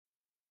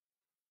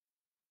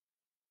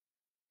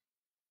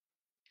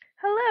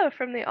Hello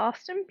from the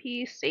Austin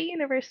Peay State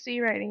University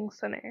Writing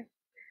Center.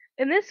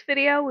 In this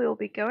video, we will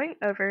be going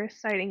over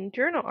citing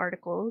journal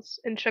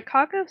articles in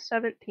Chicago's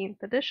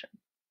 17th edition.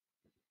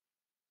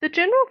 The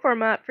general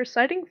format for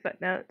citing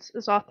footnotes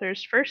is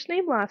author's first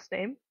name, last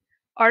name,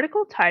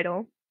 article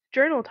title,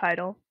 journal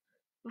title,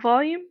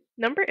 volume,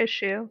 number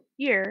issue,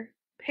 year,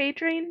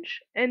 page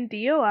range, and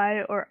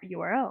DOI or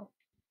URL.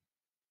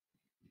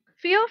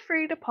 Feel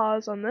free to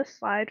pause on this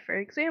slide for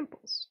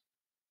examples.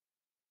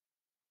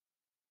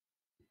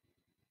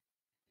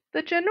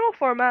 The general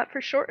format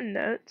for shortened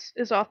notes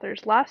is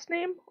author's last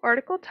name,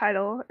 article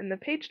title, and the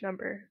page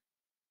number.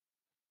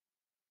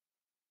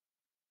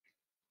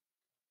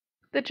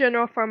 The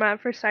general format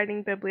for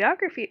citing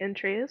bibliography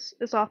entries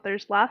is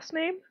author's last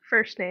name,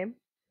 first name,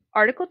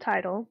 article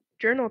title,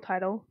 journal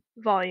title,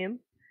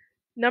 volume,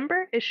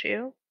 number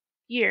issue,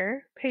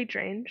 year, page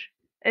range,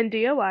 and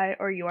DOI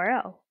or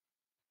URL.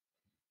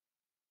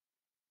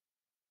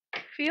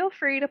 Feel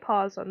free to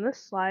pause on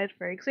this slide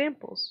for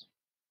examples.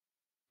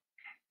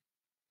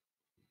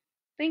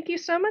 Thank you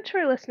so much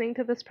for listening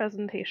to this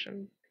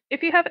presentation.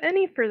 If you have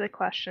any further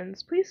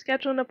questions, please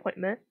schedule an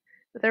appointment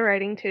with a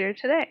writing tutor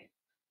today.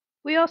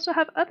 We also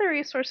have other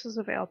resources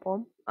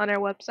available on our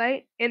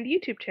website and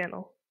YouTube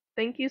channel.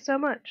 Thank you so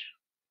much.